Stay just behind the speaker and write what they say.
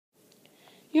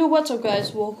Yo, what's up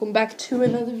guys? Welcome back to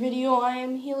another video. I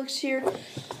am Helix here,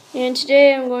 and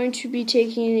today I'm going to be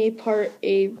taking apart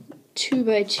a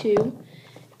 2x2,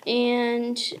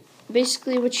 and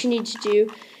basically what you need to do,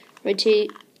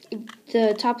 rotate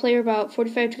the top layer about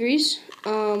 45 degrees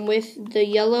with the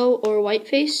yellow or white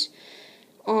face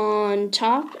on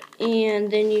top,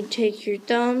 and then you take your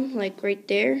thumb, like right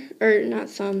there, or not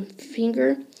thumb,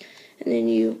 finger, and then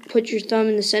you put your thumb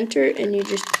in the center and you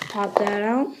just pop that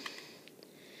out.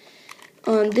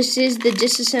 This is the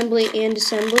disassembly and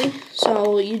assembly,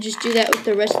 so you just do that with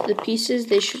the rest of the pieces.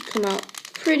 They should come out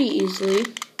pretty easily.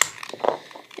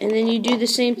 And then you do the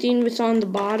same thing with on the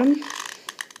bottom.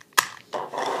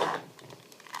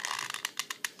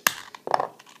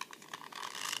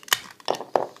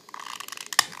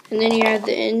 And then you add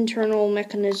the internal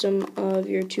mechanism of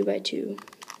your 2x2.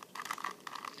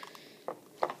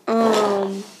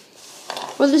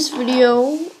 For this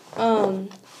video,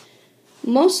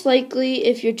 most likely,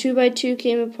 if your 2x2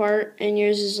 came apart and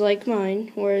yours is like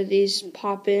mine, where these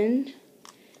pop in,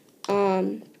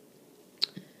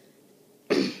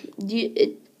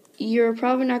 you're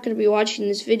probably not going to be watching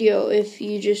this video if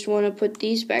you just want to put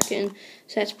these back in,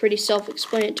 so that's pretty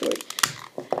self-explanatory.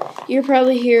 You're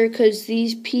probably here because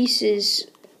these pieces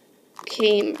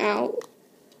came out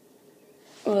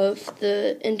of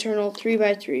the internal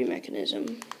 3x3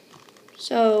 mechanism.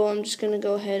 So I'm just going to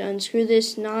go ahead and unscrew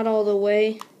this, not all the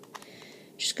way.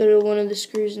 Just go to one of the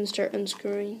screws and start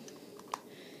unscrewing.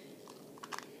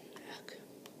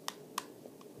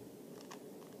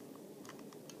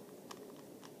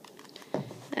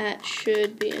 That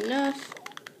should be enough.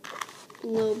 A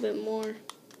little bit more.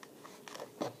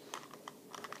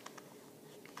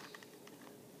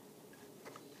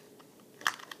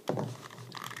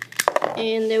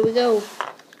 And there we go.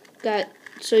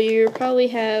 So you probably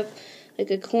have like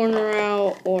a corner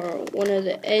out or one of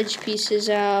the edge pieces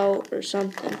out or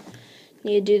something.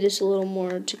 You need to do this a little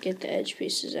more to get the edge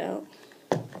pieces out.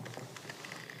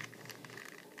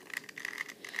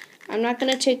 I'm not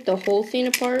going to take the whole thing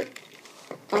apart,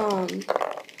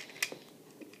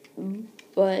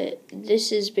 but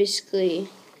this is basically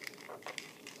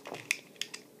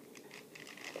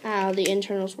how the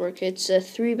internals work. It's a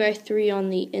 3x3 on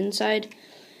the inside.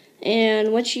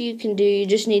 And what you can do, you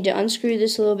just need to unscrew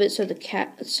this a little bit so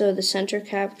the center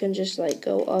cap can just like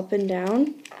go up and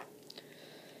down.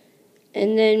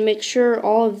 And then make sure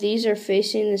all of these are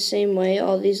facing the same way,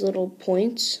 all these little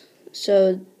points.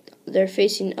 So they're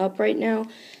facing up right now.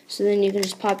 So then you can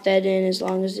just pop that in as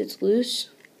long as it's loose.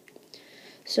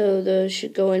 So those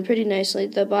should go in pretty nicely.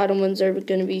 The bottom ones are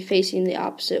going to be facing the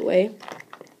opposite way.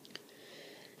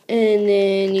 And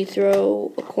then you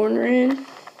throw a corner in.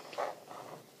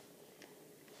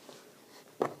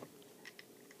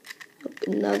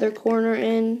 Another corner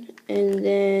in, and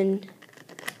then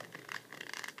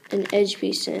an edge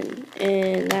piece in,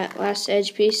 and that last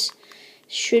edge piece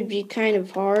should be kind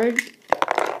of hard.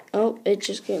 Oh, it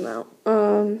just came out.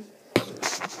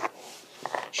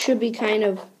 Should be kind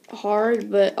of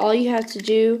hard, but all you have to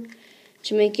do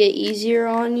to make it easier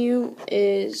on you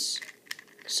is,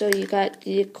 so you got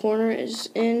the corners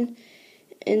in,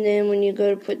 and then when you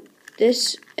go to put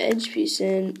this edge piece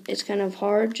in, it's kind of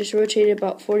hard. Just rotate it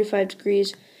about 45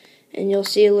 degrees and you'll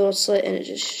see a little slit, and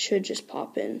it should just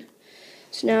pop in.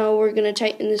 So now we're going to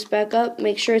tighten this back up.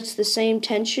 Make sure it's the same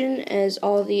tension as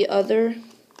all the other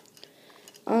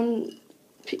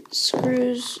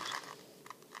screws.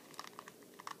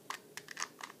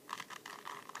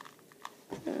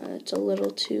 It's a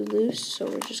little too loose, so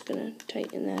we're just going to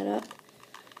tighten that up.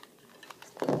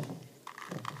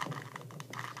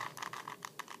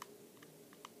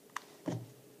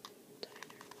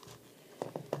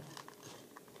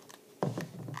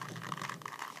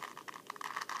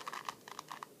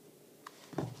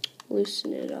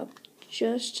 Loosen it up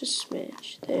just a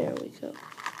smidge. There we go.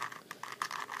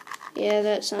 Yeah,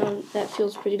 that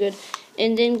feels pretty good.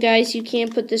 And then guys, you can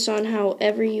put this on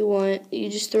however you want. You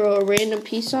just throw a random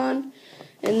piece on,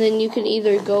 and then you can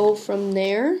either go from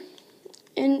there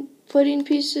and putting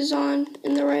pieces on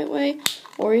in the right way,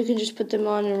 or you can just put them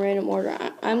on in random order.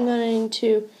 I'm going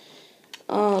to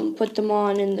put them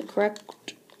on in the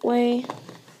correct way.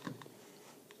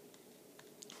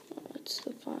 It's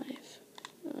the 5.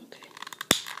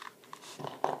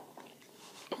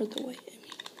 Or the way, I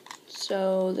mean.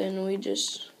 So then we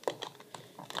just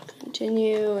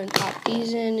continue and pop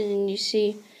these in, and you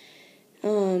see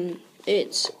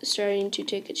it's starting to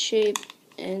take its shape,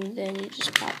 and then you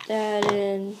just pop that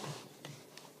in,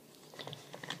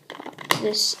 pop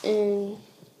this in,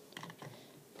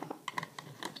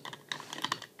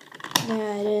 pop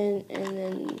that in, and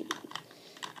then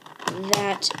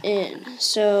that in.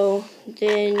 So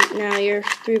then now your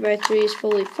 3x3 is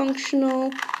fully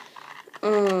functional.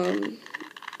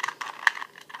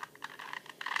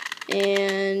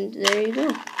 And there you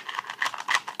go.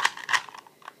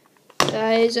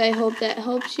 Guys, I hope that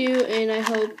helps you, and I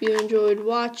hope you enjoyed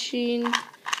watching.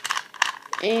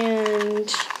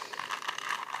 And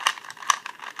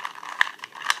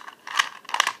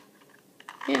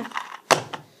yeah.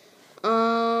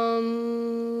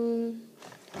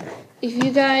 If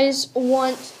you guys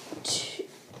want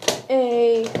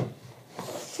a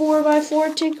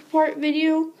 4x4 take apart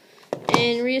video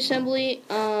and reassembly,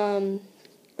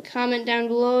 comment down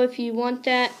below if you want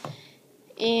that.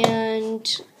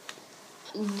 And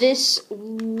this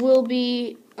will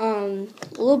be a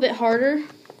little bit harder.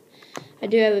 I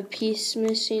do have a piece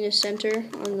missing, a center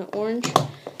on the orange,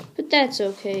 but that's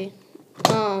okay.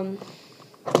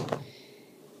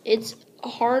 It's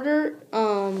harder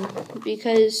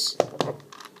because,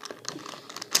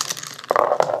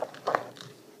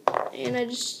 and I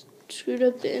just screwed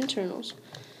up the internals.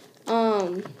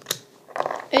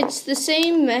 It's the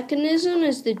same mechanism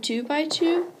as the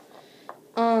 2x2,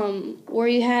 where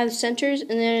you have centers,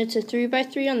 and then it's a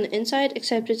 3x3 on the inside,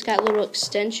 except it's got little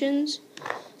extensions.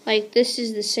 Like, this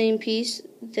is the same piece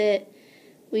that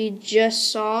we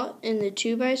just saw in the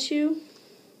 2x2.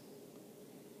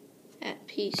 That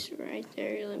piece right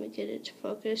there. Let me get it to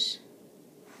focus.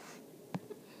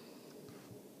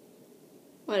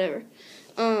 Whatever.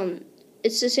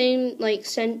 It's the same, like,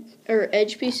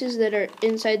 edge pieces that are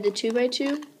inside the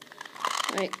 2x2.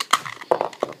 Like,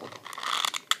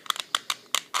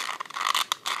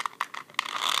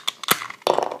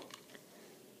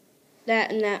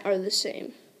 that and that are the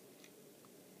same.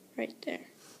 Right there.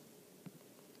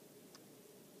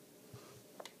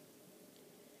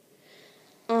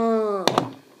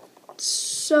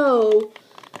 So,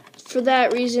 for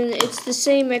that reason, it's the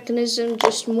same mechanism,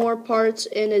 just more parts,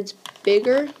 and it's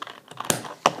bigger.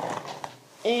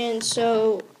 And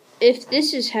so, if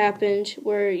this has happened,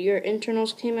 where your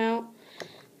internals came out,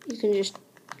 you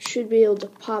should be able to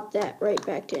pop that right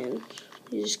back in.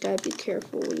 You just gotta be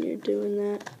careful when you're doing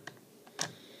that.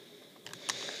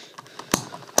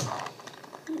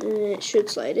 And it should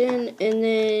slide in, and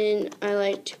then I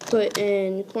like to put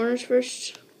in corners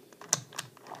first.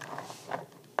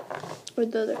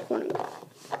 Where'd the other corner go?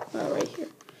 Oh, right here.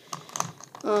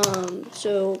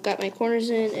 So got my corners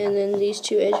in, and then these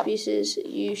two edge pieces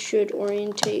you should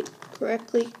orientate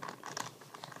correctly.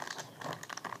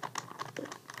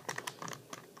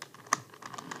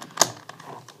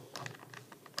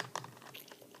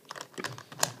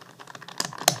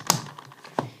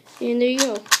 And there you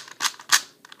go.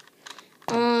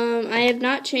 I have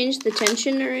not changed the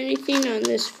tension or anything on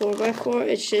this 4x4.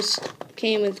 It's just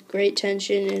came with great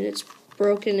tension, and it's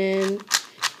broken in.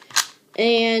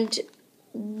 And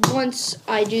once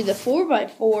I do the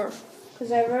 4x4,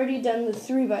 because I've already done the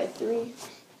 3x3,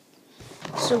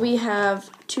 so we have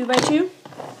 2x2,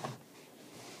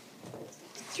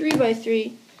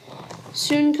 3x3,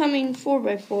 soon coming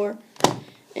 4x4,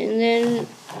 and then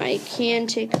I can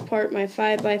take apart my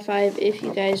 5x5 if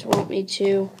you guys want me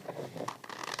to.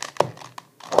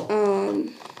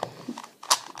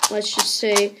 Let's just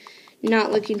say,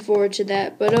 not looking forward to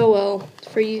that, but oh well.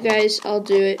 For you guys, I'll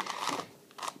do it.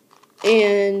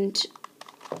 And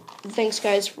thanks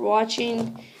guys for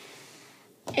watching.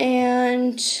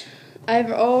 And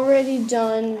I've already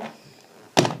done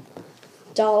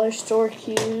dollar store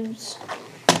cubes.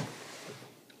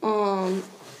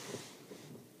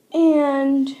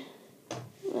 And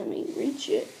let me reach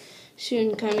it.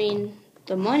 Soon coming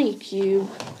the money cube.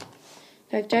 In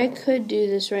fact, I could do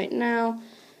this right now,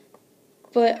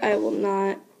 but I will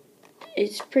not.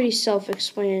 It's pretty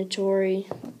self-explanatory,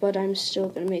 but I'm still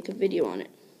going to make a video on it.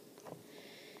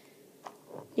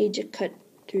 Need to cut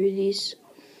through these.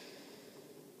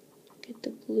 Get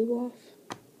the glue off.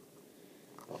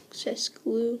 Excess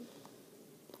glue.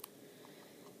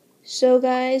 So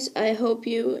guys, I hope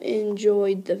you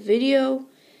enjoyed the video,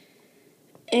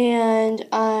 and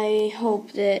I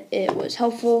hope that it was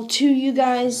helpful to you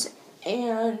guys.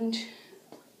 And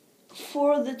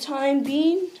for the time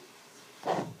being,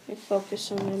 let me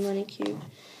focus on my money cube.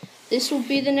 This will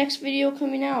be the next video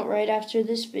coming out right after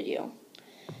this video.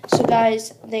 So guys,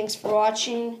 thanks for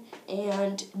watching,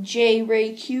 and J.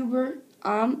 Ray Cuber,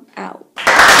 I'm out.